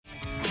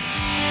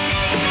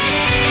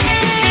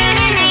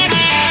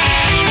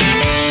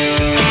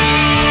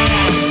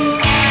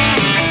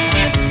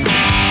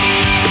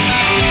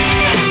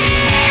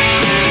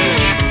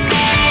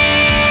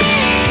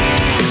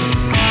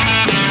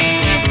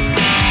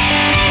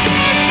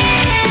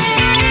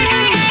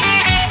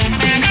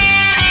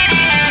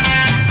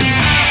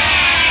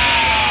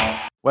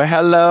Well,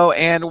 hello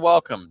and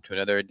welcome to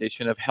another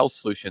edition of Health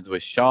Solutions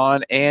with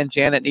Sean and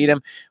Janet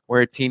Needham,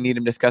 where Team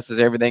Needham discusses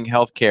everything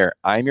healthcare.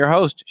 I'm your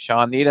host,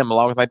 Sean Needham,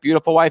 along with my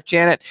beautiful wife,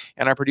 Janet,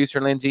 and our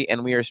producer, Lindsay,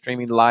 and we are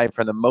streaming live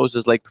from the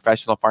Moses Lake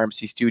Professional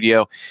Pharmacy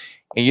Studio.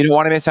 And you don't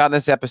want to miss out on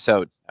this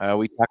episode.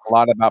 We talk a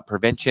lot about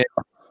prevention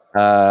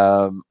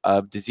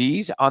of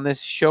disease on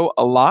this show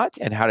a lot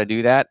and how to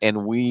do that.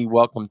 And we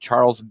welcome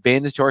Charles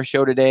Binns to our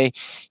show today.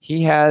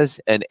 He has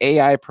an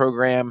AI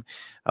program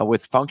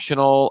with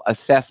functional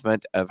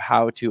assessment of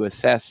how to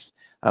assess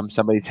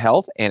somebody's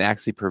health and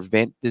actually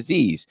prevent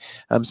disease.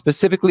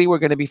 Specifically, we're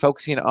going to be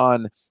focusing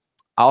on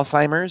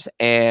Alzheimer's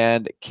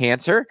and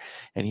cancer,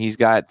 and he's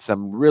got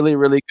some really,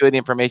 really good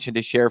information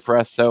to share for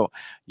us. So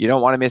you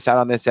don't want to miss out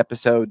on this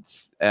episode.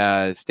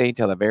 Stay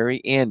until the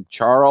very end.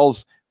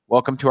 Charles,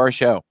 welcome to our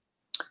show.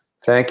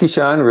 Thank you,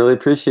 Sean. Really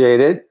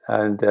appreciate it.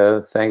 And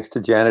thanks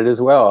to Janet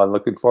as well. I'm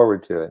looking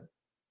forward to it.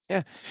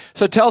 Yeah.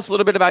 So tell us a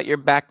little bit about your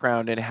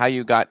background and how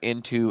you got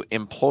into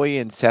employee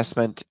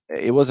assessment.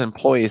 It was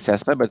employee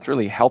assessment, but it's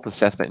really health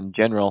assessment in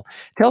general.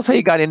 Tell us how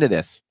you got into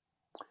this.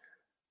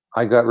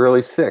 I got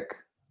really sick,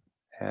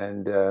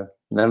 and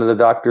none of the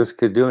doctors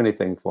could do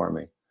anything for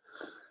me.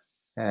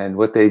 And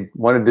what they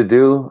wanted to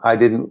do, I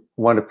didn't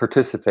want to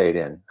participate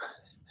in.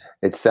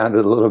 It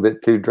sounded a little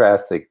bit too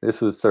drastic. This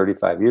was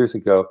 35 years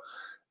ago.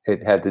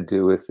 It had to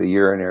do with the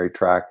urinary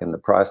tract and the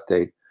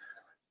prostate.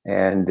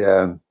 And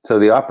so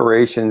the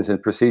operations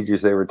and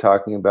procedures they were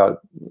talking about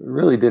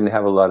really didn't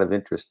have a lot of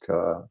interest,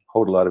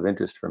 hold a lot of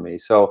interest for me.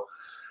 So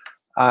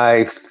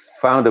I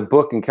found a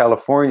book in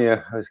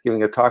California. I was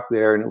giving a talk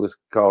there, and it was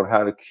called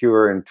How to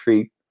Cure and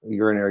Treat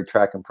Urinary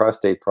Tract and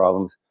Prostate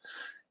Problems.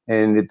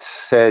 And it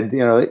said,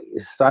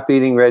 stop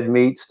eating red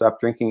meat, stop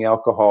drinking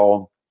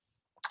alcohol,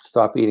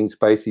 stop eating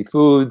spicy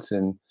foods.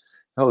 And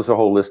that was a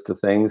whole list of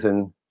things.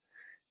 And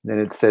then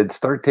it said,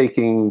 start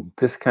taking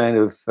this kind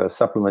of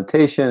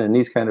supplementation and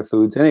these kind of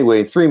foods.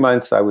 Anyway, in 3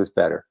 months, I was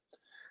better.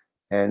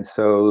 And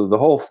so the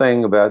whole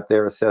thing about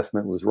their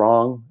assessment was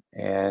wrong.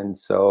 And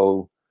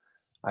so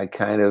I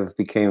kind of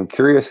became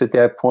curious at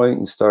that point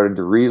and started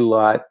to read a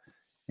lot.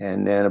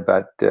 And then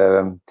about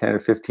 10 or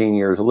 15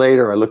 years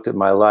later, I looked at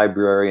my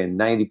library, and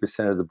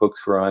 90% of the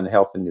books were on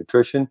health and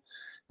nutrition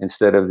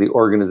instead of the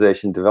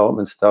organization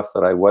development stuff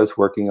that I was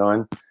working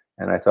on.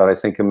 And I thought, I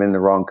think I'm in the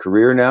wrong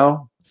career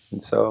now.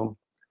 And so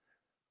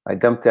I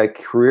dumped that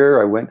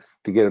career. I went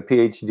to get a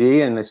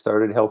PhD, and I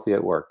started Healthy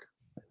at Work.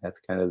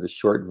 That's kind of the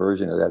short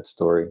version of that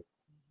story.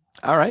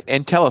 All right.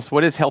 And tell us,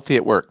 what is Healthy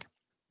at Work?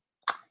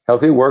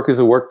 Healthy at Work is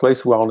a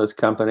workplace wellness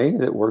company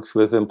that works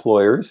with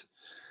employers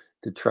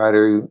to try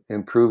to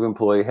improve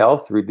employee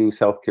health, reduce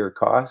healthcare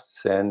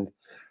costs. And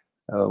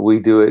we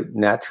do it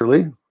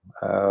naturally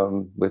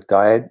with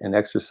diet and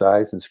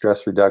exercise and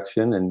stress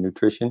reduction and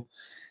nutrition.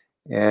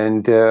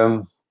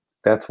 And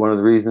that's one of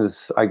the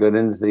reasons I got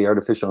into the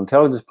artificial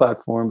intelligence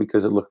platform,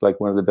 because it looked like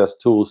one of the best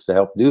tools to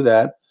help do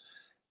that.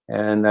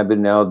 And I've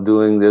been now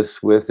doing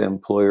this with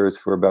employers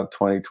for about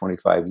 20,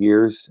 25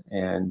 years,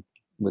 and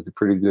with a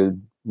pretty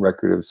good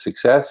record of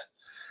success.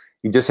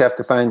 You just have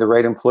to find the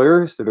right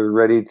employers that are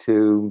ready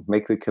to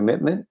make the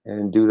commitment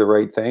and do the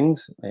right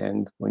things.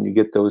 And when you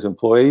get those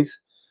employers,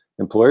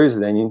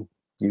 then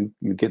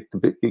you get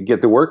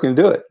the work and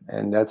do it.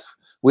 And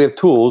we have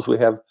tools. We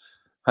have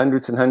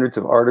hundreds and hundreds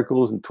of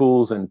articles and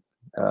tools and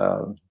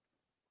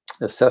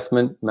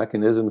assessment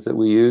mechanisms that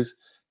we use,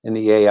 and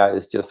the AI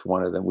is just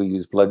one of them. We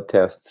use blood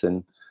tests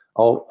and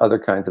all other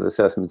kinds of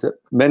assessments.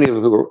 Many of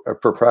whom are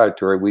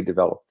proprietary. We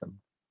developed them.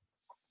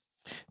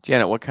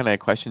 Janet, what kind of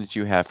questions do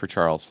you have for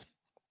Charles?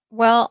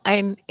 Well,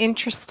 I'm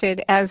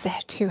interested as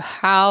to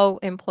how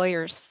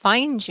employers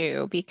find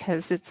you,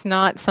 because it's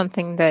not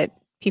something that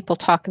people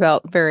talk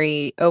about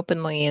very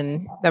openly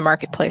in the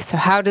marketplace. So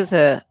how does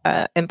a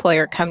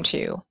employer come to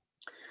you?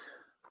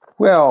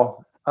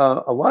 Well,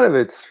 a lot of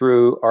it's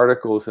through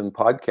articles and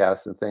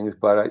podcasts and things,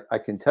 but I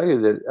can tell you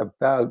that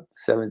about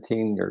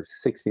 16 or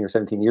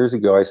 17 years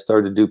ago, I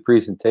started to do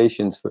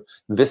presentations for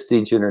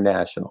Vistage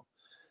International.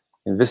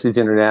 And Vistage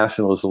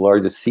International is the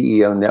largest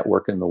CEO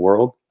network in the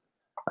world.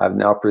 I've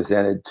now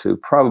presented to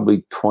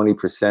probably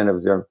 20%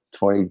 of their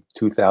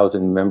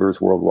 22,000 members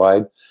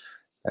worldwide,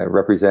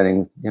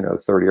 representing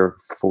 30 or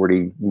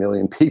 40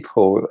 million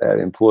people,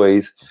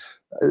 employees.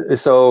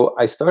 So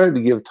I started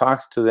to give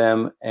talks to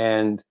them,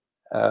 and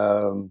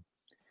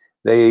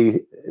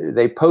they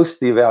post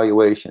the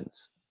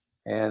evaluations,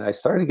 and I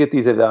started to get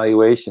these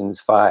evaluations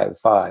 5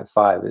 on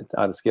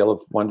a scale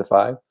of 1 to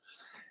 5.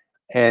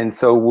 And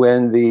so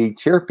when the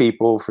chair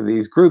people for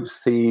these groups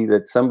see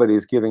that somebody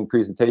is giving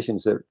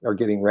presentations that are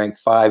getting ranked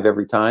 5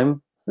 every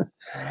time,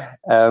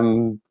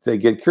 they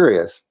get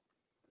curious.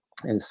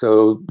 And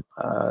so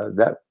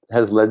that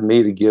has led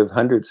me to give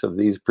hundreds of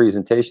these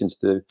presentations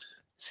to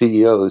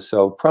CEOs.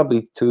 So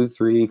probably 2,000,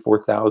 3,000,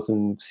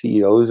 4,000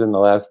 CEOs in the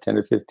last 10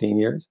 or 15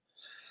 years.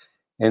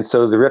 And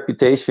so the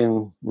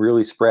reputation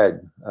really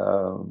spread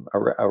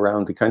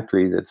around the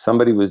country that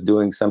somebody was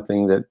doing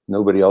something that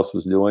nobody else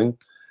was doing.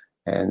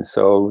 And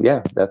so,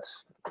 yeah,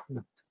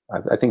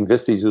 I think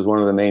Vistage was one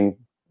of the main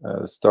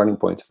starting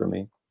points for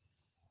me.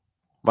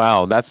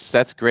 Wow,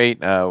 that's great.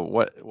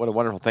 What a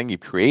wonderful thing you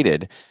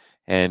created,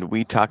 and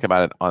we talk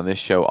about it on this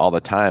show all the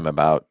time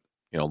about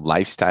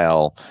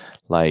lifestyle,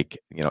 like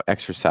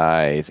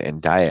exercise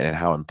and diet, and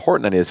how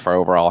important that is for our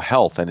overall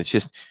health. And it's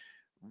just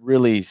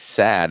really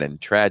sad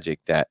and tragic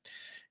that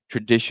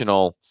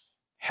traditional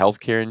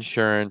healthcare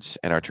insurance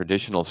and our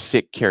traditional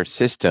sick care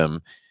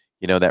system,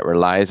 that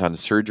relies on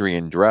surgery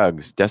and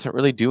drugs, doesn't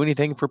really do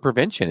anything for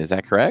prevention. Is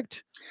that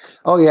correct?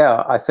 Oh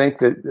yeah, I think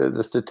that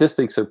the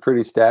statistics are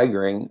pretty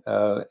staggering.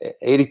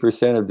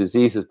 80% of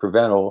disease is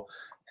preventable,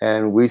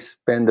 and we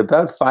spend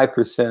about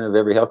 5% of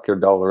every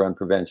healthcare dollar on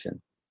prevention.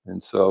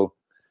 And so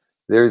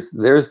there's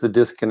the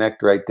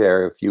disconnect right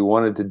there. If you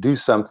wanted to do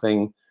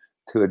something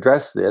to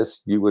address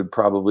this, you would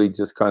probably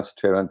just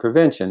concentrate on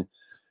prevention.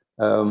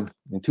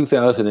 In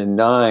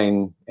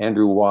 2009,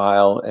 Andrew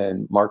Weil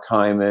and Mark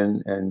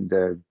Hyman and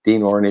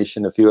Dean Ornish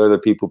and a few other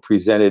people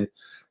presented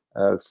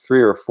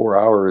 3 or 4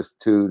 hours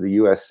to the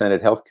U.S.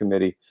 Senate Health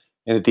Committee.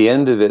 And at the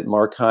end of it,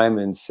 Mark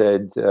Hyman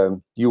said,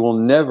 you will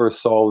never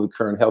solve the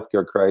current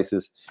healthcare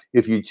crisis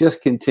if you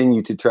just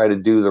continue to try to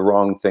do the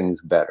wrong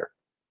things better.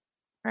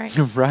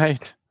 Right.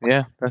 Right.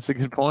 Yeah, that's a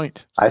good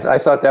point. I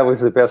thought that was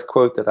the best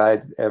quote that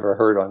I'd ever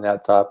heard on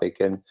that topic.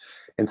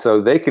 And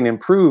so they can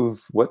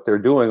improve what they're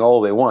doing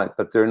all they want,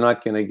 but they're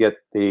not going to get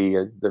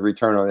the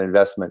return on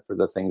investment for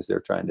the things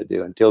they're trying to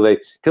do until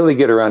they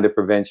get around to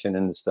prevention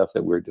and the stuff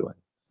that we're doing.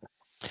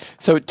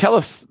 So tell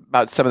us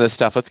about some of this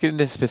stuff. Let's get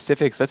into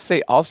specifics. Let's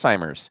say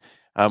Alzheimer's.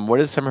 What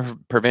is some of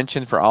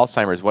prevention for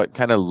Alzheimer's? What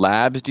kind of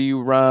labs do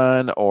you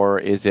run, or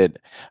is it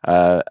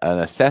an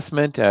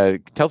assessment?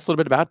 Tell us a little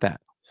bit about that.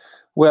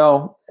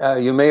 Well,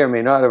 you may or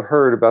may not have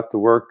heard about the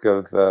work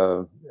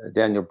of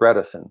Daniel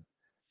Bredesen.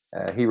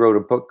 He wrote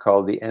a book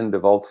called The End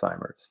of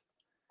Alzheimer's.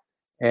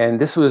 And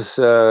this was,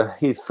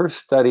 he first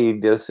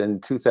studied this in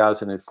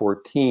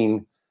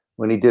 2014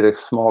 when he did a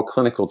small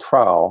clinical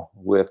trial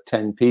with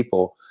 10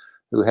 people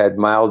who had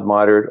mild,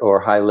 moderate, or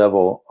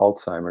high-level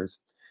Alzheimer's.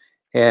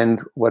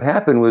 And what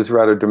happened was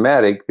rather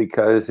dramatic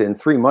because in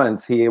 3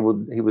 months, he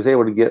was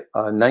able to get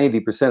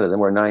 90% of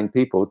them, or 9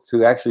 people,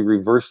 to actually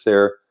reverse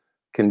their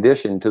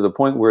condition to the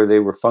point where they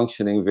were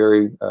functioning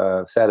very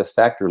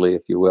satisfactorily,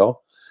 if you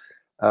will,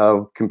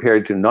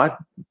 compared to not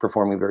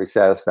performing very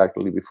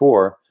satisfactorily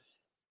before.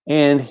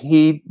 And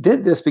he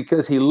did this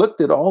because he looked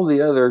at all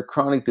the other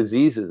chronic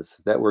diseases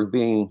that were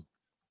being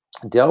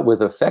dealt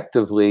with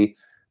effectively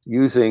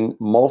using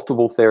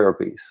multiple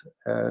therapies.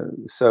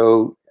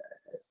 So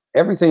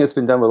everything that's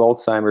been done with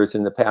Alzheimer's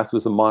in the past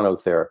was a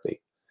monotherapy.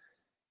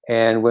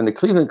 And when the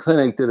Cleveland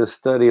Clinic did a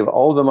study of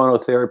all the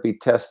monotherapy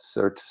tests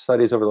or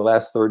studies over the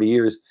last 30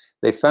 years,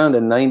 they found a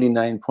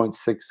 99.6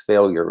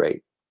 failure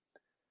rate.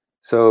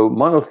 So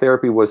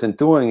monotherapy wasn't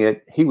doing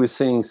it. He was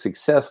seeing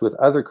success with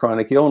other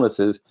chronic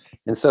illnesses.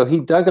 And so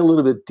he dug a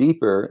little bit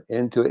deeper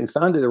into it and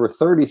found that there were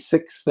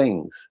 36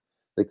 things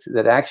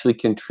that actually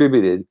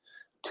contributed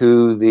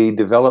to the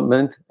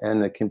development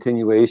and the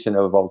continuation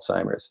of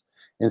Alzheimer's.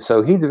 And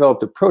so he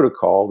developed a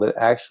protocol that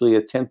actually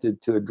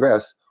attempted to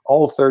address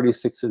all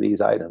 36 of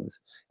these items.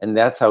 And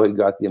that's how he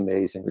got the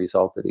amazing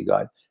result that he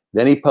got.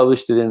 Then he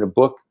published it in a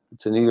book.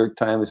 It's a New York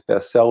Times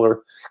bestseller.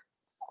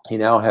 He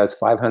now has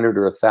 500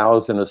 or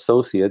 1,000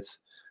 associates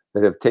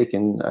that have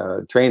taken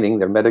training.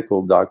 They're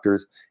medical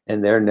doctors,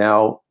 and they're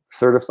now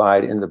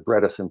certified in the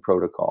Bredesen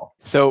protocol.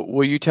 So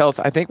will you tell us,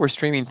 I think we're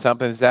streaming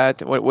something. Is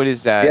that, what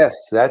is that? Yes,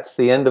 that's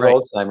The End of Right.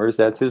 Alzheimer's.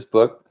 That's his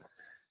book.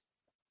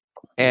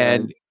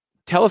 And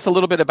tell us a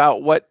little bit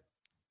about what,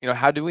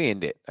 how do we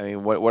end it? I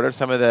mean, what are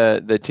some of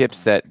the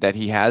tips that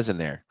he has in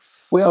there?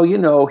 Well,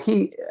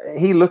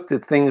 he looked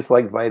at things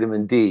like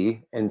vitamin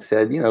D and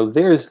said,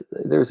 there's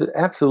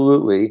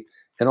absolutely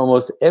in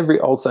almost every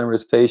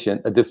Alzheimer's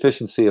patient a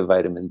deficiency of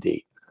vitamin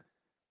D.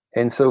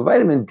 And so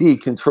vitamin D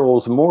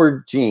controls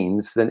more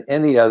genes than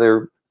any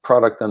other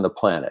product on the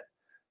planet.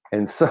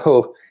 And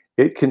so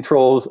it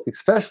controls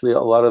especially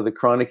a lot of the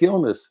chronic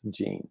illness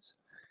genes.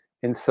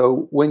 And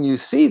so when you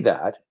see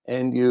that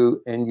and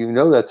you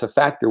know that's a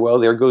factor, well,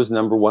 there goes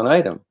number one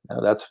item.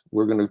 Now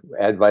we're going to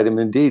add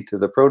vitamin D to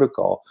the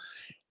protocol.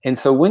 And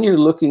so when you're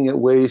looking at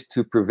ways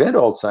to prevent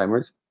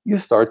Alzheimer's, you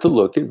start to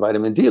look at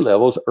vitamin D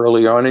levels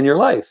early on in your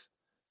life.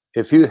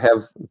 If you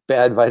have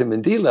bad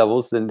vitamin D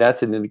levels, then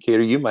that's an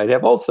indicator you might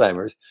have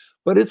Alzheimer's.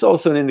 But it's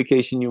also an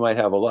indication you might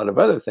have a lot of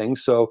other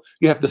things. So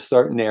you have to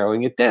start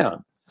narrowing it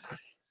down.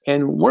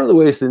 And one of the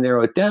ways to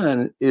narrow it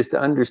down is to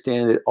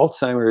understand that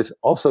Alzheimer's is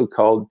also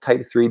called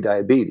type 3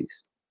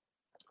 diabetes.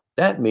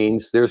 That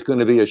means there's going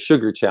to be a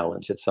sugar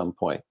challenge at some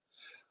point.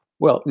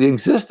 Well, the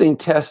existing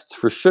tests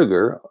for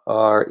sugar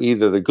are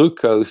either the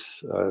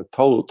glucose,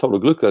 total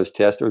glucose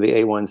test, or the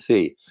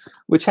A1C,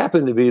 which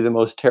happen to be the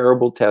most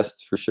terrible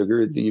tests for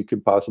sugar that you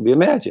could possibly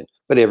imagine,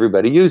 but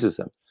everybody uses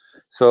them.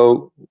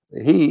 So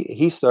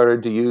he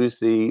started to use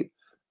the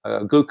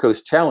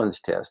glucose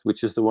challenge test,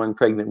 which is the one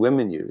pregnant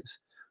women use,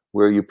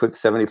 where you put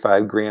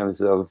 75 grams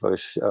of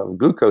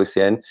glucose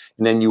in,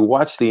 and then you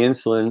watch the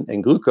insulin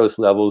and glucose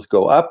levels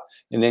go up,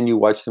 and then you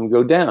watch them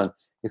go down.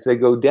 If they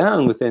go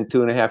down within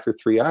 2.5 or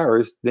 3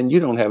 hours, then you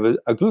don't have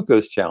a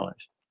glucose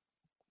challenge.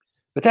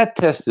 But that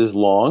test is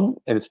long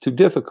and it's too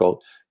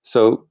difficult.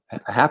 So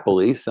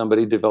happily,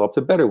 somebody developed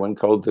a better one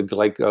called the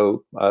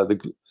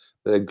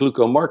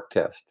glucomark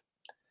test.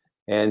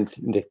 And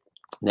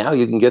now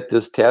you can get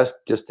this test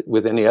just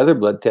with any other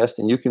blood test,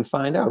 and you can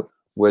find out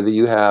whether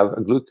you have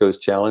a glucose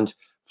challenge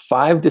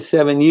 5 to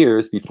 7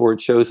 years before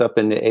it shows up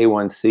in the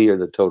A1C or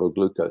the total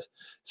glucose.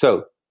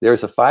 So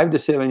there's a 5 to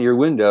 7 year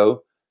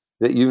window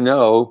that you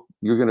know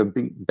you're going to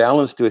be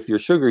balanced with your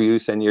sugar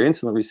use and your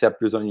insulin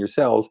receptors on your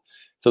cells.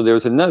 So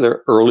there's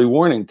another early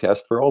warning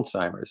test for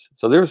Alzheimer's.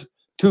 So there's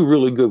two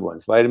really good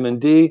ones, vitamin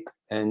D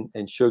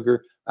and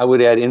sugar. I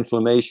would add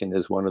inflammation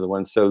as one of the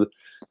ones. So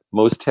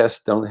most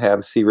tests don't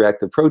have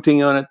C-reactive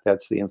protein on it.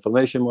 That's the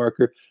inflammation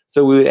marker.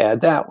 So we would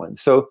add that one.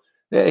 So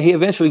he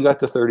eventually got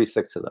to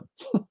 36 of them.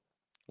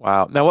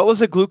 Wow. Now, what was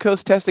the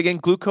glucose test again?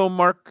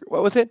 Glucomark,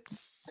 what was it?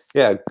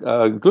 Yeah,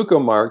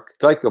 glycomark.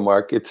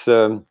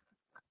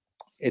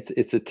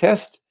 It's a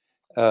test,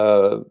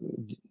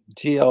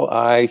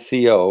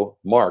 GLICO,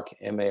 mark,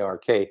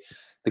 MARK.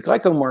 The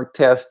glycomark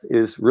test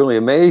is really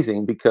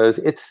amazing because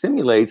it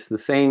simulates the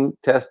same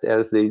test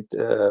as the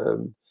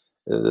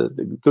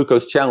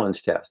glucose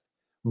challenge test,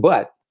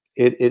 but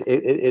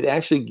it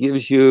actually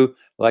gives you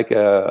like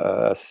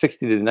a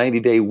 60 to 90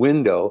 day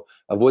window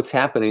of what's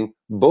happening,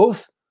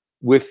 both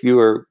with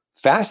your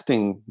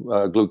fasting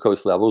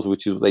glucose levels,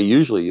 which they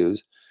usually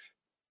use,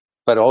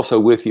 but also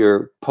with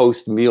your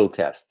post-meal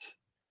tests.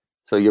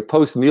 So your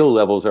post-meal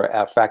levels are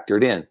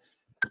factored in.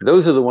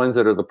 Those are the ones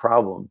that are the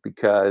problem,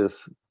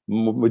 because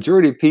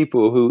majority of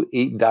people who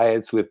eat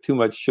diets with too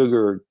much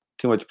sugar or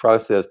too much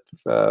processed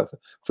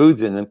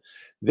foods in them,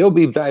 they'll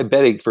be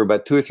diabetic for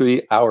about 2 or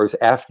 3 hours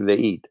after they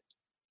eat.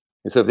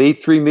 And so if they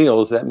eat 3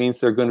 meals, that means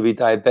they're going to be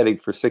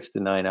diabetic for 6 to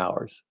 9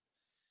 hours.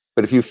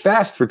 But if you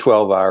fast for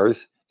 12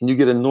 hours and you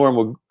get a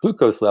normal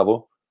glucose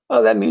level,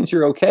 oh, that means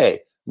you're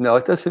okay. No,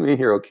 it doesn't mean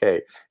you're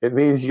okay. It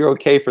means you're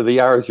okay for the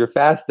hours you're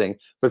fasting,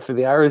 but for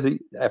the hours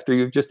after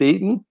you've just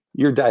eaten,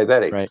 you're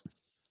diabetic. Right.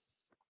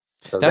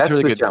 So that's a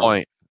really good challenge.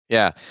 point.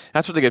 Yeah,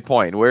 that's a really good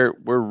point. We're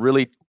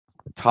really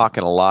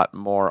talking a lot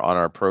more on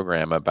our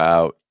program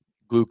about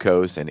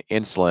glucose and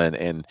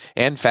insulin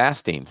and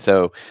fasting.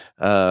 So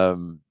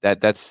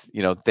that's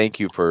thank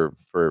you for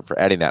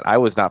adding that. I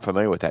was not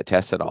familiar with that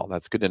test at all.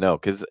 That's good to know,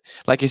 because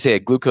like you say, a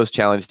glucose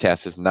challenge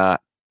test is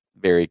not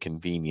very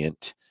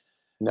convenient.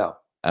 No.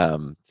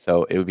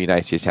 So it would be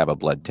nice just to have a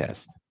blood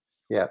test.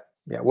 Yeah.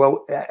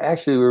 Well,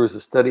 actually, there was a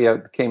study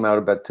that came out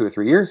about 2 or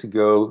 3 years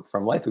ago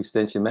from Life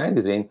Extension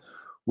magazine,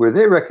 where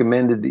they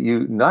recommended that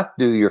you not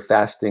do your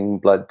fasting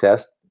blood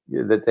test,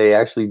 that they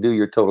actually do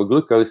your total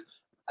glucose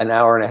an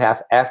hour and a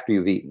half after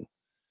you've eaten.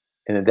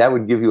 And that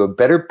would give you a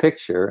better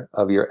picture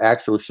of your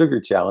actual sugar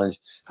challenge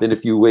than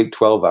if you wait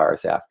 12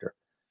 hours after.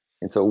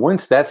 And so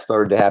once that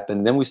started to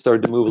happen, then we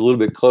started to move a little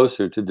bit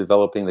closer to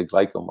developing the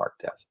glycomark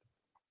test.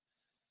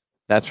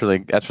 That's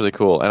really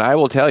cool. And I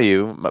will tell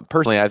you,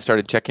 personally, I've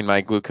started checking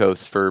my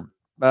glucose for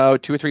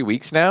about 2 or 3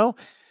 weeks now.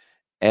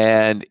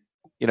 And,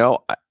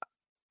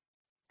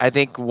 I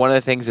think one of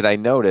the things that I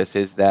notice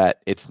is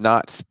that it's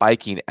not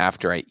spiking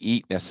after I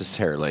eat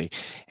necessarily.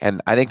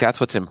 And I think that's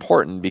what's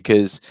important,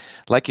 because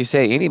like you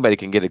say, anybody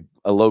can get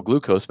a low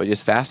glucose by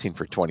just fasting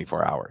for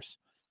 24 hours.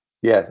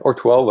 Yeah, or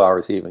 12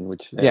 hours even,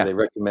 which they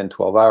recommend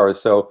 12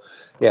 hours. So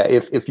yeah,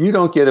 if you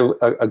don't get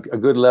a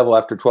good level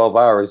after 12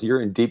 hours,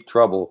 you're in deep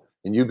trouble,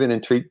 and you've been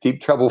in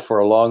deep trouble for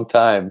a long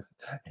time.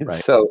 And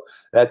right. So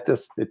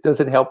it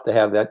doesn't help to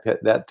have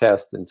that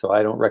test. And so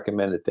I don't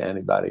recommend it to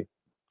anybody.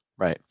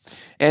 Right.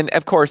 And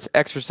of course,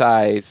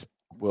 exercise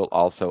will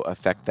also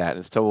affect that.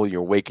 And so your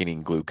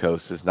awakening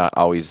glucose is not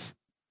always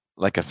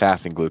like a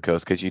fasting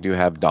glucose, because you do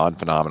have dawn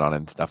phenomenon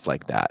and stuff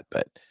like that.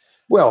 But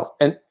well,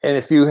 and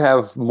if you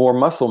have more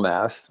muscle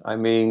mass, I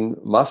mean,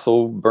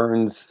 muscle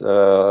burns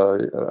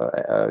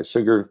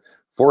sugar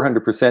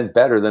 400%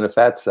 better than a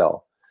fat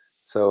cell.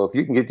 So if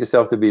you can get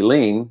yourself to be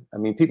lean, I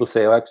mean, people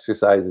say, oh,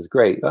 exercise is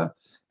great.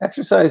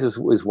 Exercise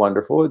is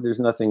wonderful. There's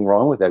nothing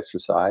wrong with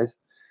exercise.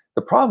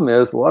 The problem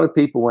is, a lot of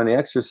people, when they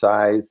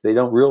exercise, they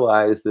don't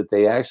realize that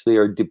they actually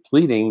are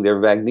depleting their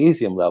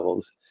magnesium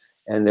levels,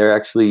 and they're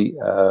actually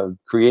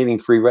creating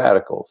free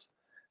radicals.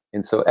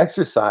 And so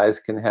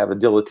exercise can have a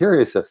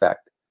deleterious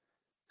effect.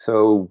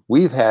 So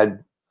we've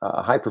had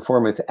high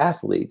performance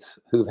athletes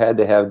who've had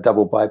to have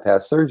double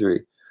bypass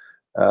surgery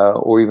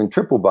or even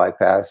triple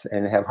bypass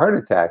and have heart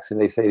attacks. And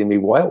they say to me,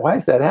 why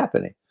is that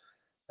happening?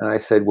 And I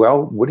said,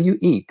 well, what do you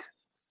eat?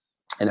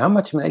 And how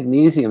much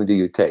magnesium do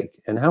you take?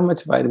 And how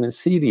much vitamin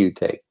C do you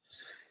take?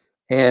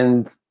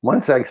 And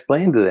once I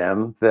explained to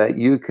them that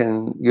you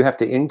have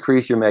to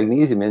increase your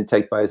magnesium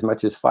intake by as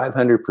much as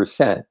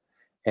 500%,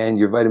 and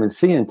your vitamin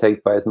C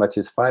intake by as much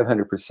as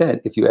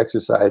 500% if you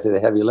exercise at a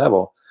heavy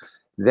level,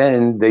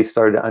 then they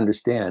started to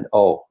understand,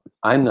 oh,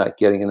 I'm not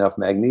getting enough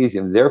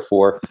magnesium.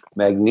 Therefore,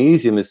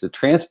 magnesium is the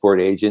transport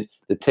agent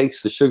that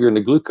takes the sugar and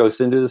the glucose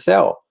into the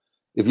cell.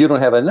 If you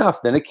don't have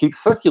enough, then it keeps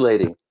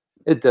circulating.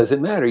 It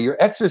doesn't matter. You're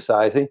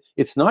exercising.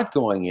 It's not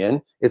going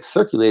in. It's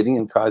circulating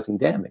and causing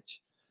damage.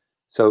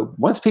 So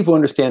once people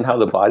understand how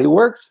the body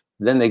works,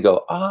 then they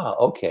go,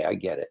 okay, I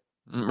get it.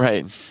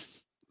 Right.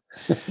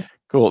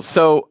 Cool.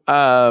 So,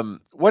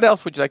 what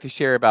else would you like to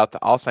share about the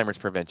Alzheimer's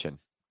prevention?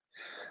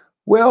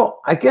 Well,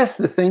 I guess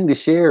the thing to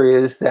share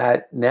is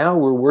that now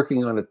we're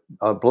working on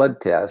a blood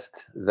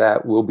test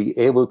that will be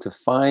able to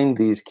find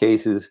these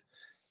cases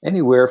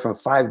anywhere from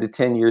 5 to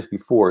 10 years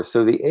before.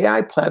 So the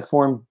AI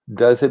platform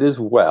does it as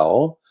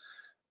well.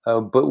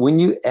 But when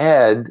you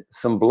add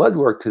some blood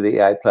work to the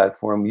AI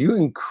platform, you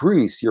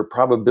increase your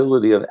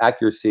probability of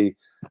accuracy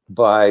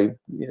by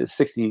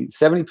 60,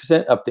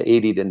 70% up to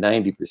 80 to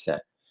 90%.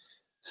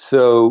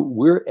 So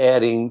we're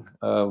adding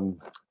 5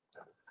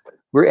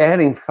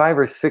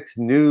 or 6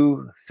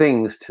 new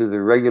things to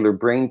the regular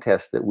brain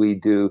test that we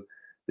do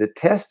that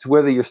tests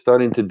whether you're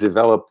starting to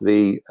develop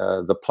the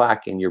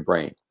plaque in your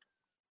brain.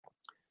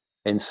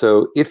 And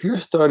so if you're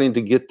starting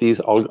to get these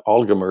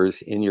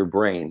oligomers in your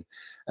brain,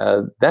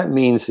 that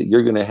means that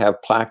you're going to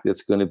have plaque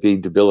that's going to be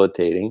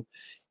debilitating.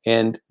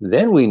 And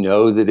then we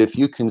know that if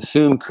you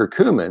consume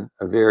curcumin,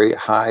 a very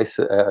high,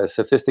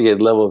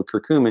 sophisticated level of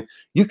curcumin,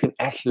 you can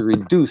actually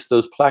reduce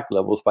those plaque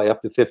levels by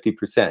up to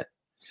 50%.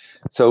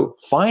 So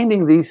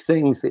finding these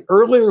things, the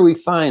earlier we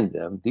find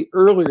them, the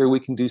earlier we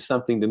can do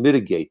something to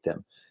mitigate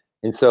them.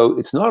 And so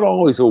it's not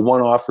always a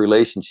one-off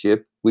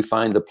relationship. We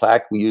find the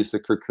plaque, we use the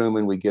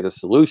curcumin, we get a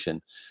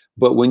solution.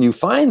 But when you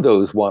find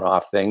those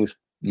one-off things,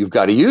 you've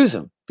got to use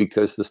them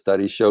because the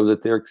studies show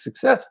that they're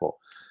successful.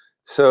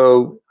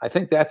 So I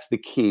think that's the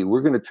key.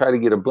 We're going to try to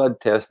get a blood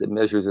test that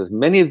measures as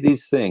many of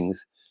these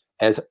things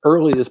as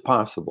early as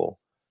possible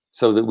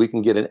so that we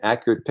can get an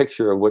accurate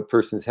picture of what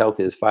person's health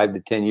is 5 to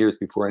 10 years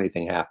before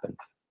anything happens.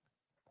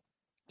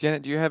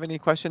 Janet, do you have any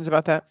questions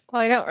about that?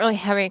 Well, I don't really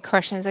have any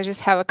questions. I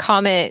just have a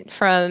comment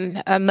from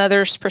a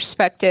mother's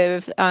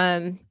perspective.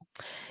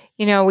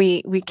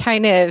 We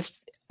kind of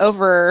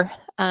over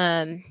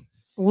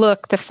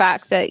look the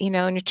fact that,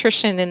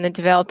 nutrition in the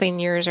developing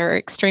years are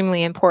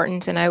extremely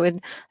important. And I would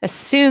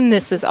assume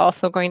this is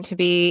also going to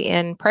be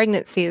in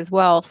pregnancy as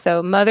well.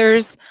 So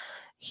mothers,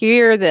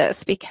 hear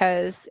this,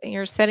 because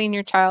you're setting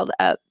your child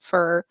up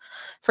for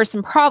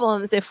some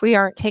problems if we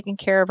aren't taking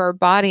care of our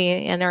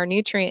body and our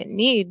nutrient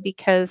need,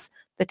 because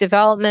the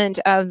development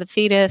of the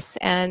fetus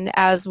and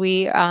as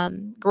we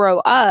grow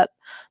up,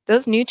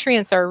 those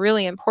nutrients are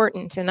really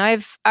important. And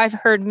I've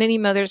heard many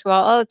mothers go,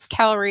 oh, it's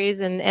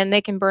calories and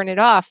they can burn it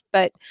off.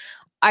 But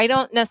I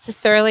don't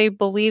necessarily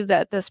believe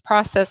that this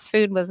processed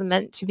food was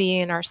meant to be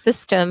in our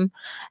system.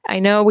 I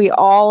know we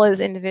all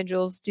as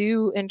individuals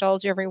do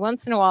indulge every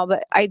once in a while,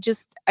 but I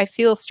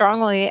feel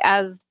strongly,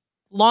 as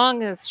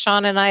long as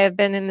Sean and I have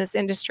been in this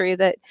industry,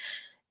 that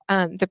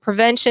the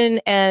prevention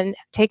and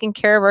taking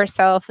care of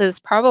ourselves is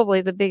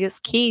probably the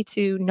biggest key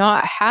to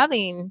not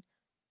having,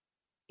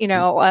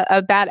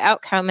 a bad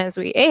outcome as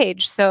we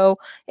age. So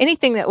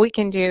anything that we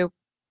can do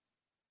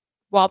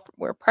while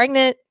we're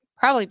pregnant,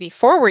 probably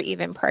before we're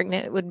even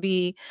pregnant, would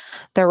be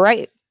the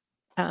right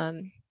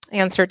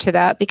answer to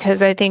that,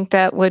 because I think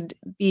that would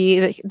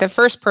be the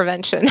first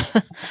prevention.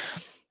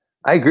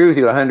 I agree with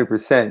you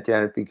 100%,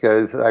 Janet,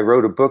 because I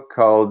wrote a book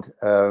called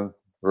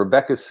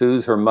Rebecca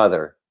Sues Her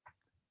Mother,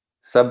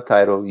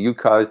 subtitle, You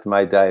Caused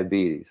My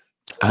Diabetes.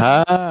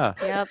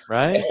 Yep.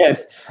 Right.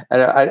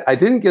 And I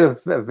didn't get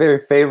a very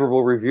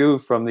favorable review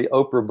from the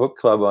Oprah Book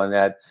Club on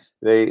that.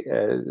 They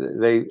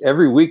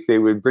every week they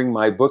would bring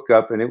my book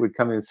up and it would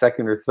come in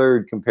second or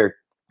third compared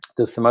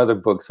to some other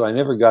books. So I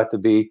never got to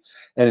be,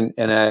 and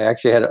I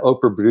actually had an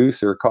Oprah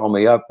producer call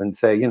me up and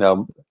say,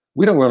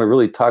 we don't want to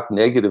really talk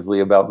negatively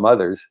about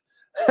mothers.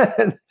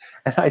 And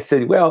I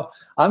said, well,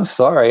 I'm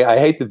sorry. I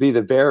hate to be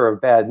the bearer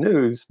of bad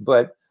news,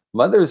 but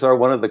mothers are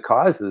one of the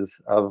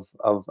causes of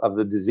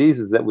the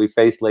diseases that we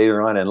face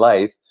later on in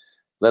life,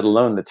 let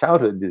alone the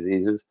childhood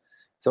diseases.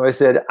 So I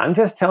said, I'm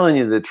just telling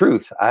you the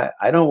truth.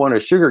 I don't want to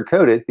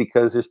sugarcoat it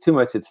because there's too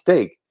much at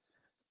stake.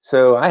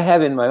 So I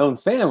have in my own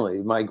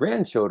family, my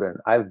grandchildren,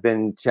 I've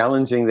been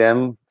challenging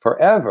them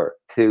forever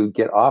to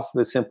get off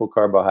the simple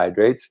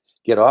carbohydrates,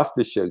 get off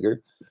the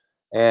sugar.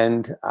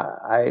 And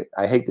I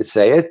hate to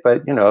say it,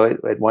 but,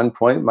 at one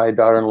point, my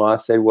daughter-in-law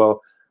said,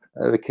 well,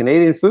 the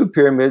Canadian food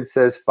pyramid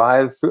says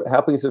 5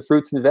 helpings of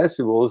fruits and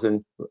vegetables.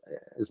 And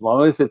as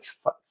long as it's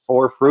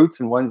 4 fruits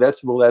and 1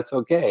 vegetable, that's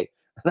okay.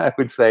 And I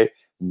would say,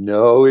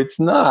 no, it's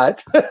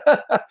not.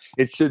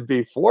 It should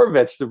be 4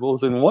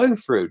 vegetables and 1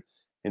 fruit.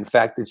 In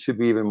fact, it should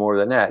be even more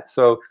than that.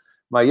 So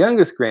my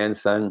youngest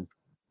grandson,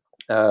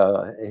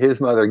 his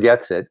mother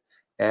gets it.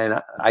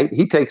 And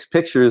he takes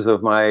pictures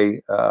of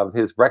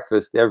his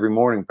breakfast every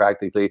morning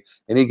practically.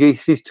 And he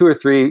sees 2 or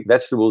 3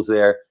 vegetables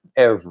there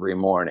every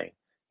morning.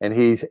 And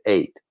he's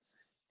 8.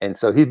 And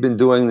so he's been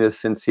doing this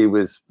since he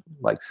was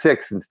like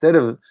 6. Instead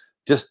of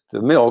just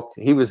the milk,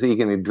 he was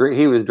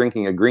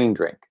drinking a green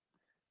drink.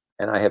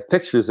 And I have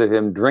pictures of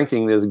him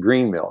drinking this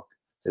green milk,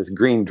 this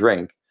green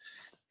drink.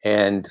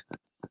 And,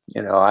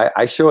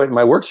 I show it in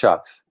my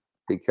workshops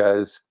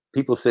because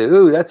people say,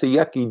 ooh, that's a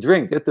yucky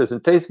drink. That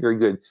doesn't taste very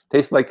good.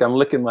 Tastes like I'm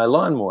licking my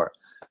lawnmower.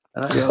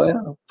 And I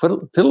go, put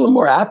a little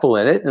more apple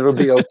in it and it'll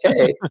be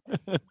okay.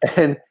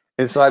 and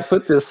so I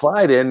put this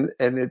slide in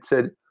and it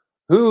said,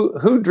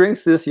 who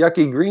drinks this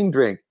yucky green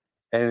drink?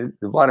 And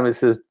the bottom it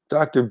says,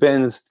 Dr.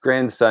 Ben's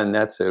grandson,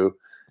 that's who.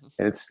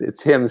 And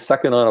it's him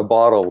sucking on a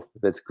bottle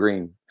that's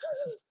green.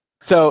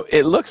 So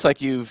it looks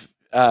like you've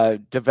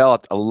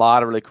developed a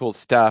lot of really cool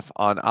stuff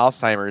on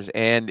Alzheimer's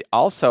and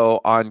also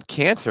on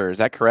cancer. Is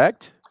that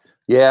correct?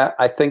 Yeah,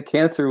 I think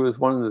cancer was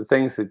one of the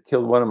things that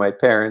killed one of my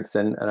parents.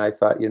 And I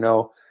thought,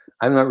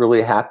 I'm not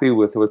really happy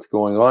with what's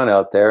going on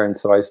out there. And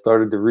so I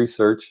started to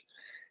research,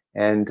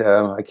 and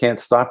I can't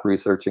stop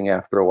researching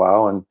after a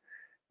while.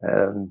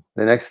 And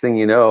the next thing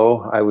you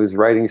know, I was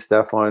writing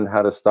stuff on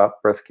how to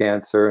stop breast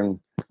cancer. And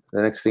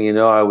the next thing you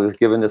know, I was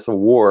given this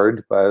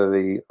award by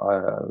the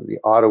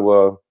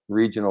Ottawa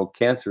Regional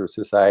Cancer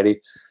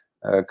Society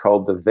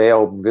called the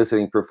Vail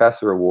Visiting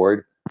Professor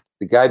Award.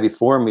 The guy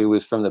before me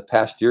was from the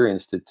Pasteur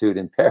Institute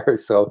in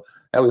Paris, so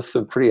that was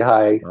some pretty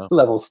high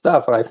level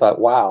stuff. And I thought,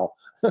 wow.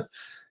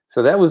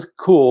 So that was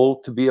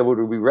cool to be able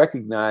to be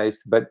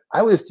recognized. But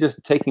I was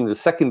just taking the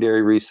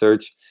secondary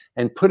research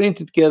and putting it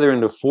together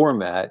in a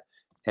format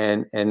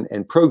and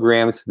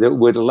programs that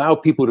would allow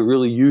people to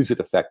really use it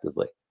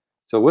effectively.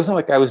 So it wasn't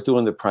like I was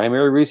doing the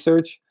primary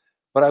research,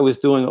 but I was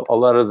doing a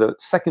lot of the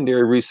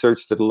secondary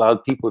research that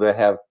allowed people to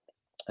have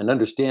an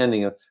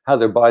understanding of how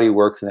their body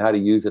works and how to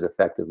use it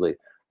effectively.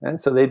 And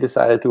so they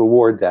decided to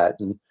award that.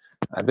 And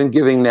I've been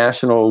giving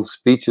national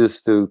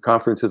speeches to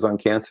conferences on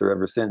cancer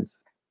ever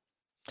since.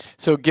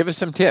 So give us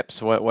some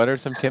tips. What are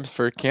some tips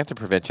for cancer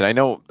prevention? I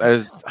know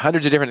there's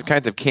hundreds of different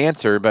kinds of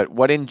cancer, but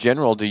what in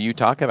general do you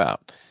talk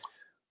about?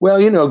 Well,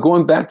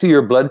 going back to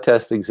your blood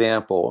test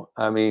example,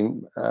 I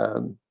mean,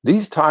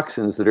 these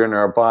toxins that are in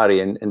our body,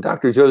 and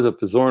Dr. Joseph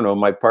Pizzorno,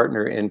 my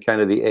partner in kind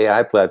of the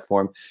AI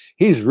platform,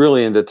 he's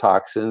really into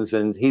toxins,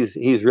 and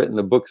he's written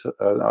the books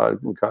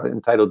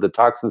entitled The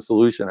Toxin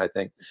Solution, I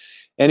think.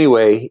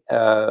 Anyway,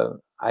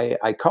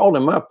 I called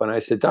him up and I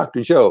said,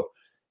 Dr. Joe,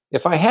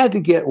 if I had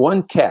to get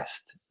one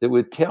test that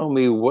would tell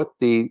me what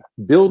the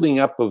building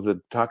up of the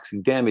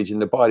toxic damage in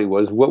the body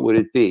was, what would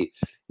it be?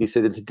 He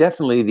said, it's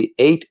definitely the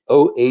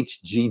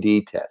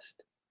 8-OHGD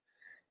test.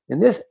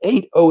 And this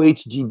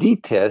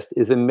 8-OHGD test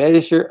is a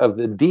measure of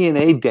the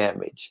DNA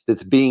damage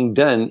that's being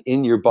done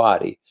in your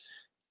body.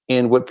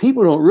 And what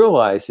people don't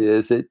realize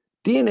is that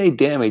DNA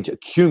damage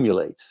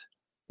accumulates.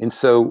 And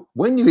so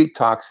when you eat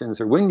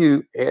toxins, or when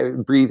you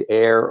breathe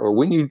air, or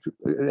when you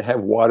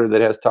have water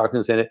that has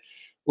toxins in it,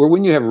 or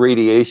when you have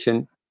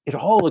radiation, it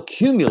all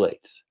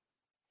accumulates.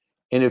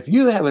 And if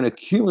you have an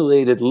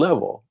accumulated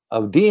level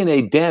of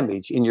DNA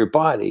damage in your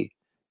body,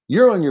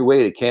 you're on your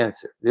way to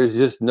cancer. There's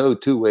just no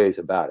two ways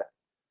about it.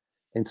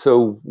 And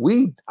so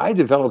I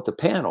developed a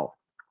panel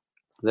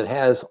that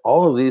has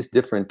all of these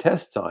different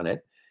tests on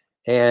it,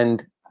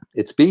 and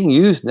it's being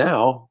used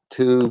now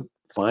to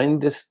find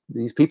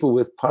these people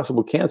with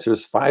possible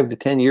cancers 5 to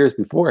 10 years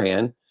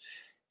beforehand.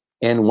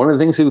 And one of the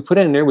things that we put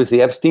in there was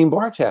the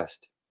Epstein-Barr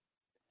test.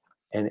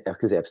 And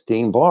because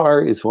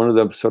Epstein-Barr is one of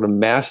the sort of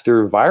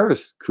master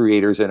virus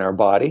creators in our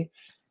body.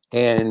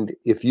 And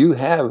if you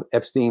have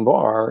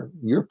Epstein-Barr,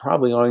 you're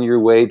probably on your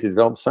way to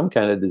develop some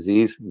kind of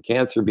disease,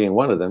 cancer being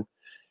one of them.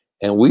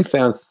 And we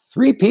found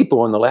 3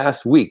 people in the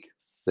last week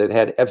that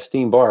had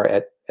Epstein-Barr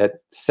at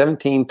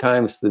 17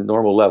 times the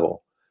normal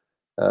level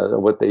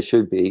of what they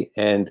should be.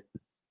 And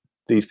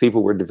these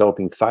people were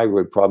developing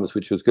thyroid problems,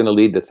 which was going to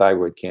lead to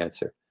thyroid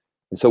cancer.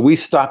 And so we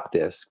stopped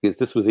this because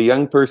this was a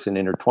young person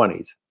in her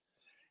 20s.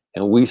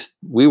 And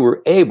we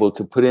were able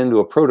to put into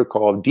a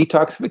protocol of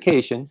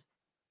detoxification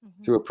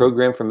through a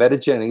program from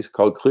Metagenics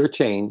called Clear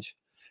Change.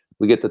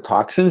 We get the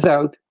toxins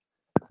out,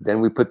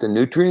 then we put the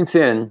nutrients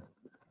in,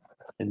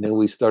 and then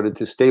we started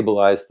to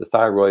stabilize the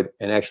thyroid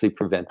and actually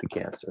prevent the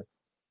cancer.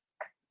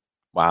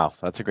 Wow,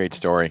 that's a great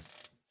story.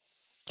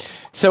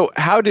 So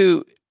how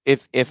does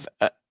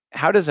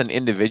an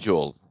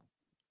individual,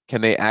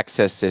 can they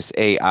access this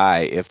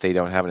AI if they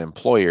don't have an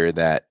employer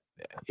that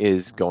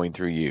is going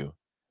through you?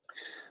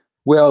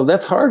 Well,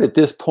 that's hard at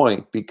this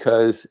point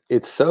because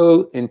it's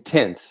so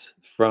intense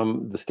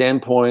from the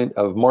standpoint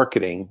of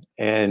marketing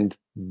and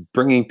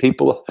bringing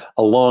people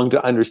along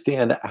to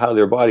understand how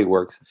their body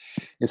works.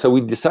 And so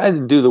we decided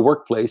to do the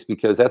workplace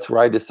because that's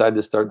where I decided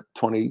to start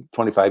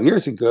 25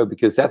 years ago,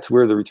 because that's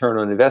where the return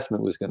on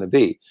investment was going to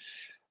be.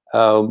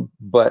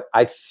 But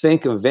I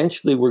think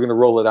eventually we're going to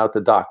roll it out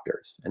to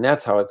doctors. And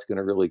that's how it's going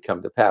to really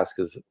come to pass,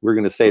 because we're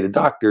going to say to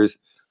doctors,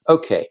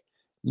 okay,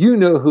 you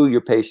know who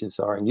your patients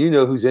are and you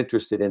know who's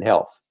interested in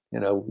health.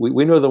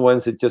 We know the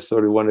ones that just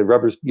sort of want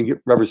you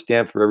get rubber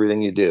stamp for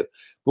everything you do.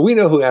 But we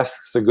know who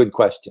asks the good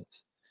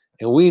questions.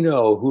 And we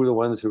know who are the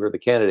ones who are the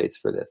candidates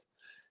for this.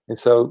 And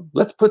so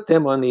let's put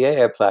them on the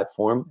AI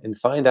platform and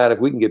find out if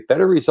we can get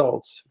better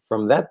results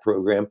from that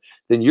program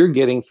than you're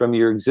getting from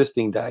your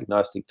existing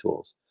diagnostic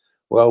tools.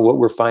 Well, what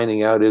we're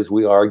finding out is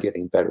we are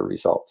getting better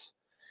results.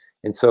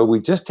 And so we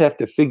just have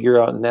to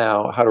figure out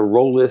now how to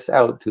roll this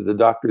out to the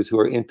doctors who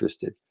are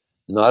interested.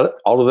 Not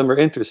all of them are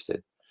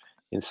interested.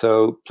 And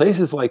so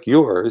places like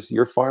yours,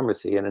 your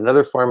pharmacy, and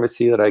another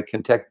pharmacy that I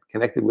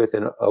connected with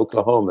in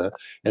Oklahoma,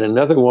 and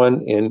another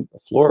one in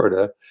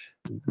Florida,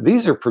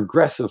 these are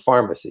progressive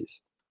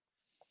pharmacies.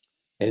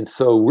 And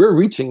so we're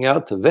reaching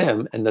out to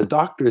them and the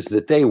doctors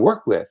that they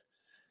work with.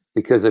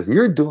 Because if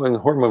you're doing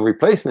hormone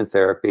replacement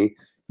therapy,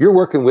 you're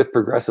working with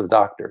progressive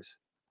doctors.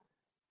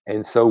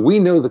 And so we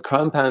know the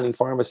compounding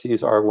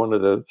pharmacies are one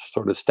of the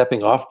sort of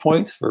stepping off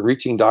points for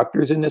reaching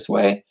doctors in this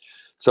way.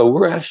 So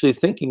we're actually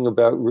thinking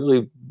about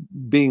really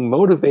being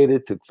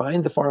motivated to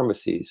find the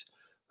pharmacies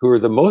who are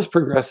the most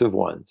progressive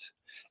ones,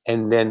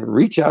 and then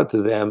reach out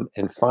to them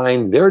and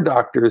find their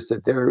doctors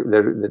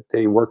that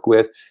they work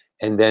with,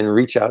 and then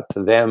reach out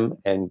to them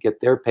and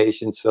get their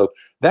patients. So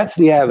that's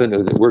the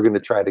avenue that we're going to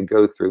try to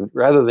go through,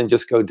 rather than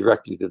just go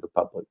directly to the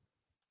public.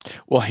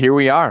 Well, here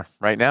we are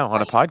right now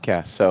on a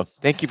podcast. So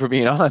thank you for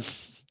being on.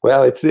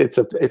 Well,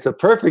 it's a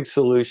perfect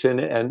solution.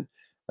 And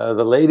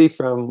the lady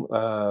from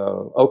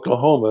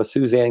Oklahoma,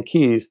 Suzanne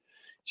Keys,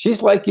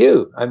 she's like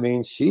you. I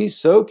mean, she's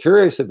so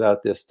curious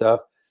about this stuff.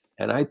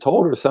 And I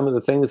told her some of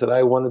the things that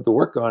I wanted to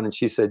work on, and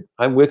she said,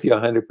 "I'm with you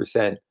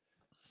 100%.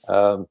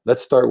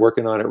 Let's start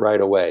working on it right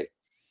away."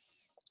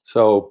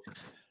 So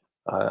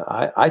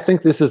I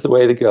think this is the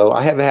way to go.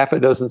 I have half a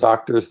dozen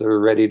doctors that are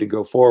ready to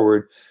go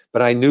forward,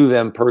 but I knew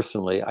them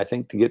personally. I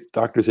think to get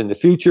doctors in the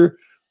future,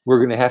 we're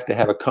going to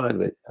have a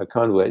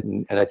conduit,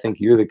 and I think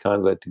you're the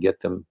conduit to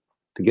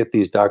get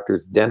these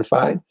doctors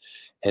identified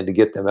and to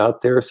get them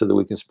out there so that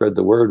we can spread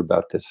the word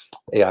about this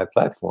AI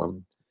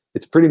platform.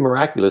 It's pretty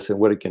miraculous in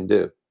what it can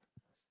do.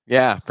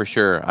 Yeah, for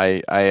sure.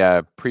 I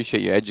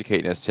appreciate you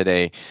educating us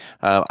today.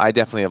 I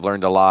definitely have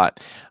learned a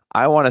lot.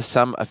 I want to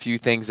sum a few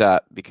things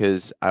up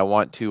because I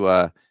want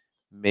to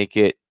make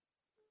it,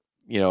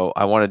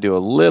 I want to do a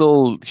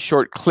little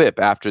short clip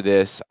after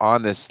this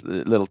on this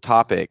little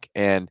topic.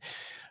 And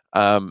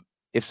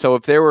if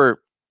there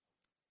were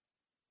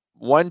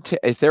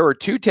if there were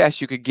two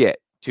tests you could get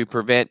to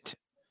prevent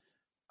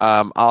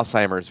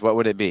Alzheimer's, what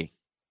would it be?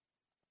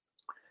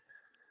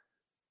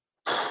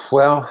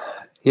 Well,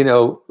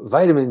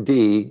 vitamin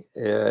D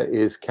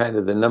is kind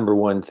of the number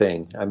one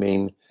thing. I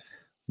mean,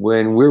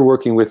 when we're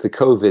working with the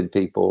COVID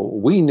people,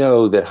 we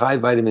know that high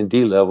vitamin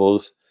D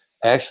levels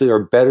actually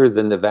are better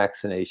than the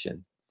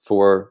vaccination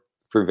for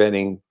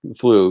preventing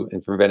flu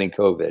and preventing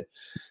COVID.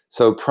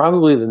 So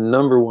probably the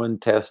number one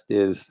test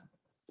is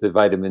the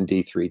vitamin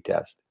D3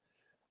 test.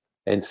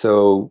 And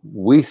so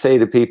we say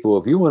to people,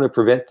 if you want to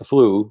prevent the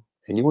flu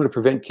and you want to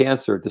prevent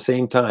cancer at the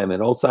same time,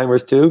 and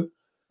Alzheimer's too,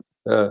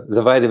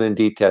 the vitamin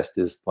D test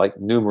is like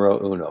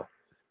numero uno.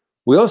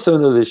 We also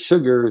know that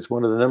sugar is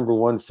one of the number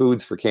one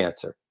foods for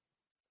cancer.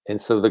 And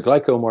so the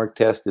glycomark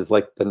test is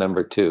like the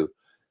number two.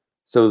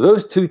 So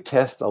those two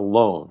tests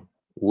alone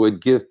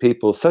would give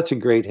people such a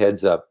great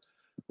heads up.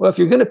 Well, if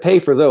you're going to pay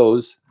for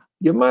those,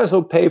 you might as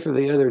well pay for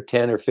the other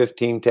 10 or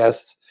 15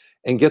 tests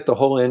and get the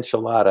whole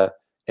enchilada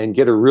and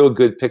get a real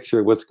good picture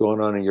of what's going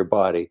on in your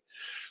body.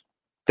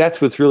 That's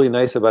what's really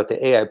nice about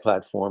the AI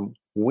platform.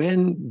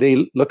 When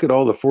they look at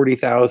all the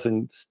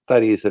 40,000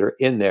 studies that are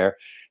in there,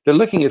 they're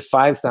looking at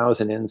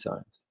 5,000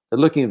 enzymes. They're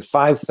looking at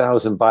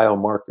 5,000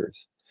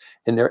 biomarkers.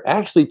 And they're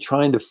actually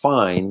trying to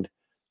find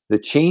the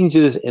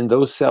changes in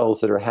those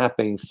cells that are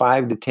happening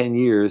 5 to 10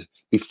 years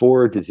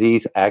before a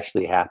disease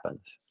actually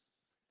happens.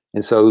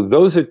 And so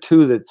those are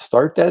two that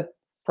start that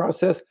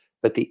process,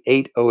 but the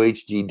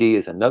 8-OHGD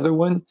is another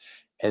one.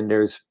 And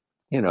there's,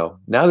 now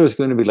there's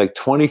going to be like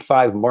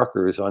 25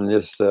 markers on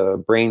this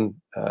brain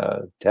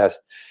test.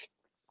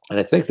 And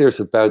I think there's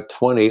about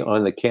 20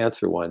 on the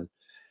cancer one.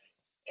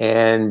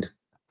 And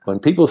when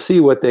people see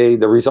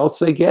the results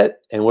they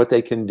get and what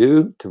they can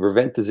do to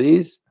prevent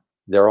disease,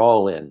 they're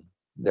all in.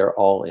 They're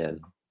all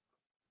in.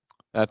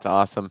 That's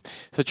awesome.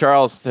 So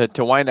Charles, as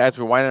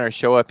we're winding our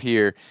show up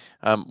here,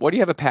 what do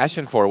you have a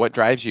passion for? What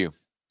drives you?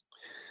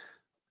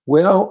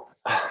 Well,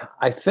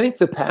 I think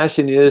the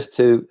passion is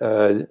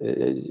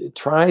to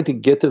try to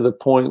get to the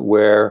point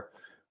where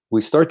we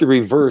start to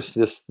reverse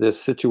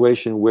this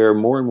situation where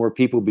more and more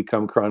people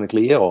become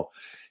chronically ill.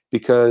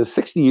 Because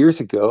 60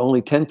 years ago,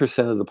 only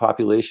 10% of the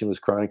population was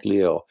chronically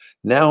ill.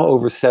 Now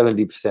over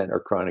 70% are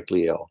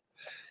chronically ill.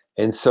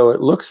 And so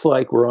it looks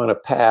like we're on a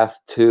path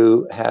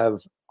to have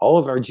all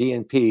of our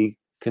GNP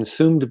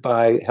consumed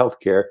by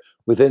healthcare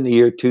within the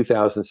year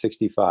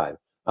 2065,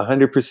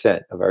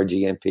 100% of our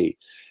GNP.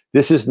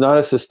 This is not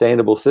a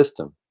sustainable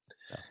system.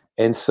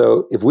 And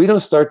so if we don't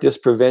start this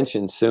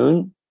prevention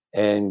soon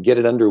and get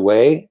it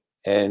underway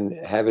and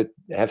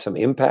have some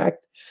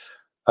impact,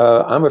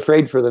 I'm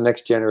afraid for the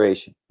next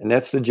generation. And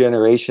that's the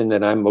generation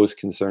that I'm most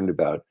concerned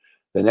about.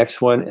 The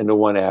next one and the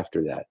one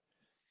after that.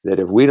 That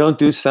if we don't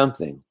do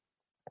something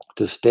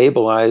to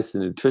stabilize the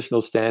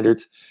nutritional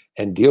standards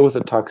and deal with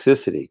the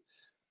toxicity,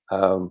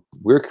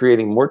 we're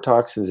creating more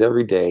toxins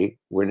every day.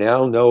 We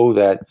now know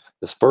that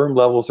the sperm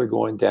levels are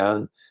going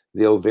down,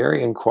 the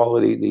ovarian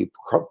quality, the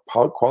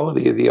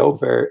quality of the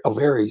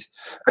ovaries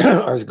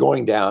is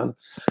going down.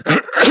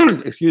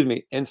 Excuse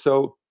me. And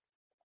so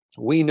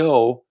we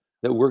know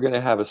that we're going to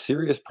have a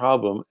serious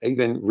problem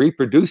even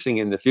reproducing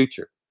in the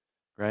future,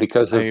 right?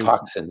 Because of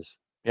toxins.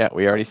 Yeah,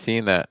 we already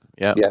seen that.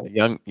 Yeah.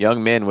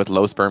 Young men with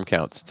low sperm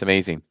counts. It's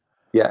amazing.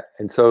 Yeah,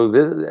 and so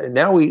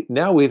now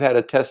we've had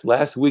a test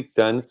last week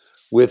done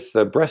with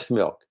breast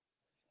milk,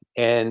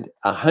 and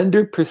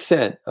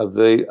 100% of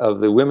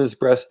the women's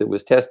breast that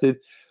was tested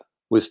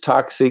was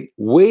toxic,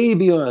 way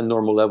beyond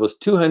normal levels,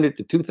 200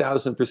 to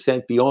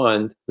 2,000%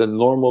 beyond the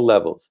normal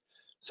levels.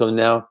 So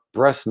now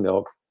breast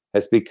milk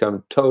has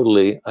become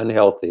totally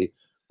unhealthy,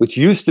 which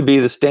used to be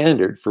the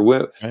standard for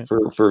Right.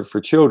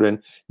 for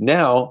children.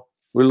 Now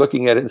we're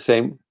looking at it and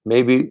saying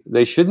maybe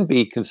they shouldn't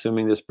be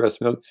consuming this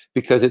breast milk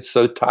because it's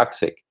so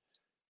toxic.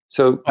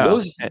 So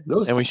Well,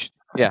 those and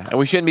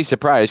we shouldn't be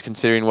surprised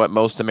considering what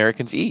most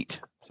Americans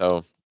eat.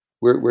 So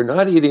we're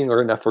not eating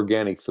enough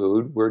organic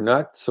food. We're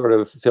not sort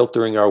of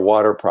filtering our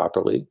water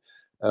properly.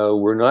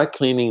 We're not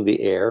cleaning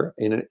the air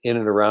in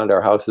and around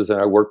our houses and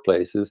our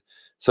workplaces.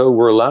 So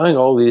we're allowing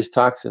all these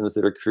toxins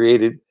that are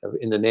created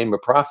in the name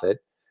of profit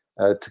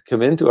to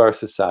come into our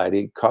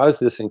society, cause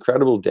this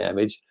incredible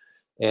damage.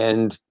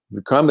 And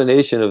the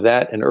combination of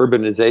that and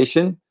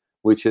urbanization,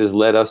 which has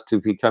led us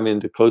to become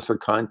into closer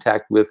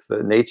contact with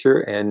nature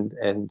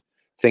and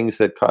things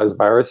that cause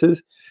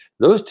viruses,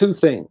 those two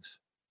things,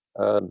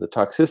 the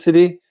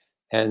toxicity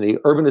and the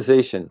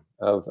urbanization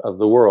of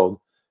the world,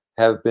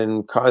 have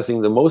been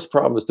causing the most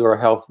problems to our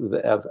health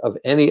of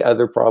any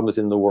other problems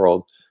in the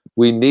world.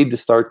 We need to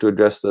start to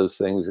address those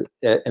things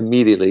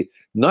immediately,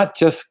 not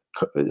just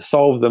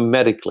solve them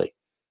medically,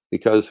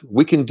 because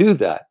we can do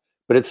that.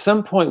 But at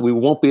some point, we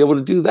won't be able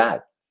to do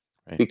that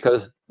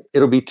because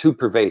it'll be too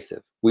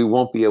pervasive. We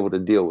won't be able to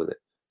deal with it.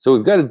 So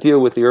we've got to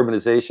deal with the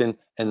urbanization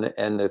and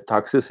the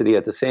toxicity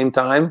at the same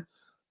time,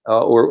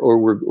 or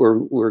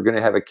we're going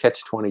to have a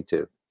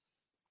catch-22.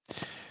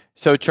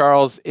 So,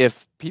 Charles,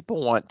 if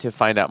people want to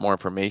find out more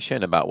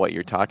information about what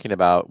you're talking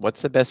about,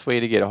 what's the best way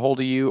to get a hold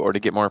of you or to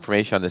get more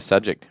information on this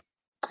subject?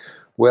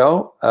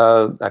 Well,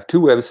 I have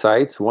two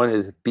websites. One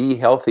is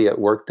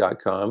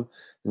behealthyatwork.com,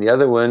 and the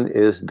other one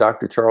is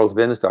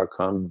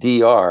drcharlesbenz.com,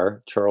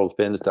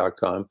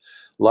 drcharlesbenz.com.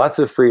 Lots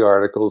of free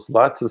articles,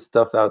 lots of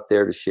stuff out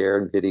there to share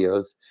and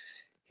videos.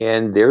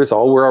 And there's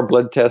all where our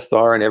blood tests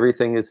are, and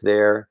everything is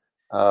there.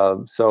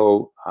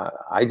 So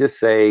I just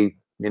say,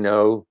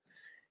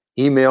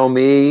 email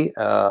me.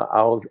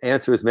 I'll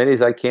answer as many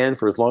as I can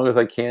for as long as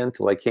I can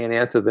till I can't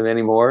answer them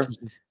anymore.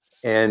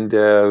 And,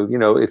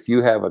 if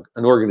you have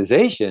an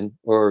organization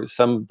or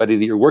somebody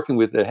that you're working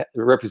with that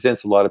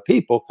represents a lot of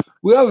people,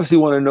 we obviously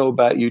want to know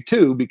about you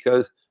too,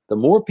 because the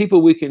more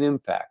people we can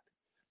impact,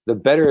 the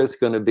better it's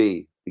going to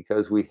be,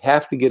 because we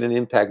have to get an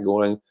impact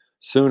going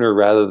sooner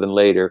rather than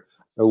later,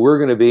 or we're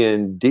going to be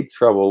in deep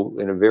trouble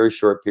in a very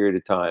short period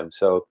of time.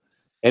 So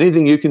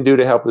anything you can do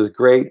to help is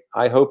great.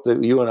 I hope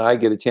that you and I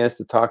get a chance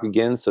to talk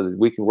again so that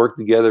we can work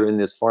together in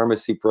this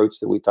pharmacy approach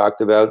that we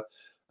talked about.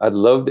 I'd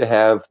love to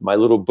have my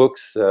little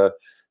books, the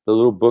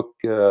little book,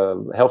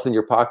 Health in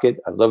Your Pocket.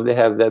 I'd love to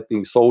have that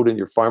being sold in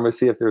your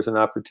pharmacy if there's an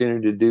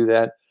opportunity to do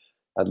that.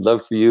 I'd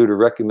love for you to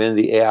recommend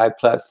the AI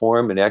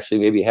platform and actually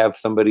maybe have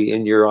somebody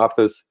in your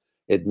office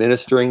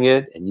administering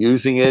it and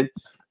using it.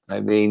 I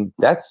mean,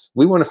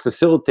 we want to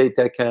facilitate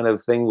that kind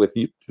of thing with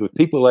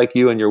people like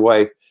you and your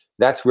wife.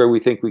 That's where we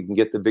think we can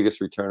get the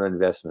biggest return on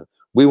investment.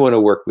 We want to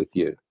work with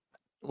you.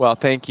 Well,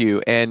 thank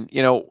you. And,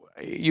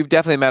 you've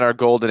definitely met our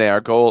goal today.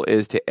 Our goal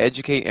is to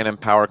educate and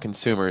empower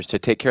consumers to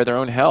take care of their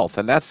own health.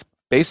 And that's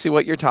basically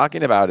what you're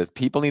talking about, is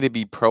people need to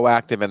be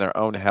proactive in their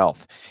own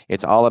health.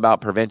 It's all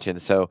about prevention.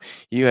 So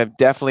you have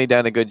definitely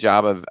done a good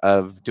job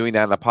of doing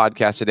that on the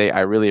podcast today. I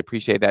really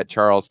appreciate that,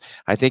 Charles.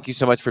 I thank you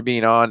so much for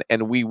being on,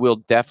 and we will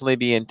definitely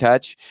be in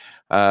touch.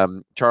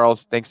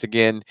 Charles, thanks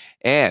again.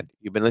 And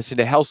you've been listening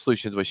to Health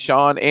Solutions with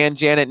Sean and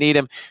Janet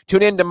Needham.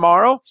 Tune in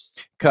tomorrow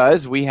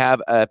because we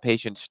have a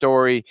patient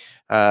story.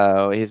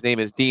 His name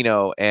is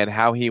Dino, and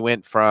how he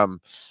went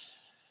from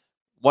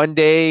one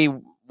day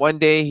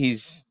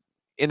he's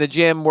in the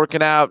gym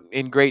working out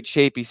in great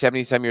shape. He's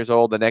 70-some years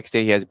old. The next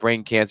day he has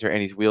brain cancer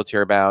and he's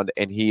wheelchair bound,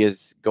 and he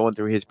is going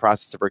through his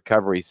process of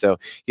recovery. So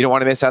you don't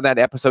want to miss out on that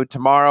episode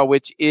tomorrow,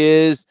 which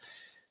is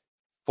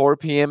 4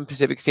 p.m.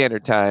 Pacific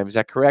Standard Time. Is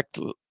that correct?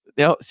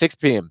 No, 6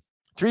 p.m.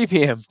 3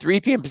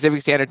 p.m.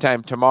 Pacific Standard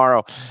Time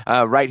tomorrow,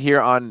 right here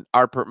on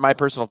my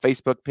personal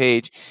Facebook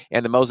page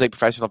and the Mosaic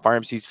Professional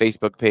Pharmacies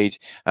Facebook page.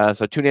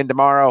 So tune in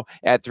tomorrow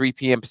at 3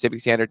 p.m.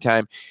 Pacific Standard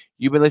Time.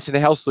 You've been listening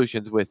to Health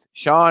Solutions with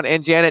Sean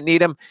and Janet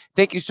Needham.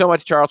 Thank you so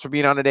much, Charles, for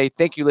being on today.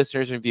 Thank you,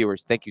 listeners and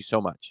viewers. Thank you so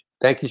much.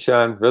 Thank you,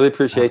 Sean. Really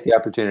appreciate the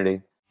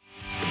opportunity.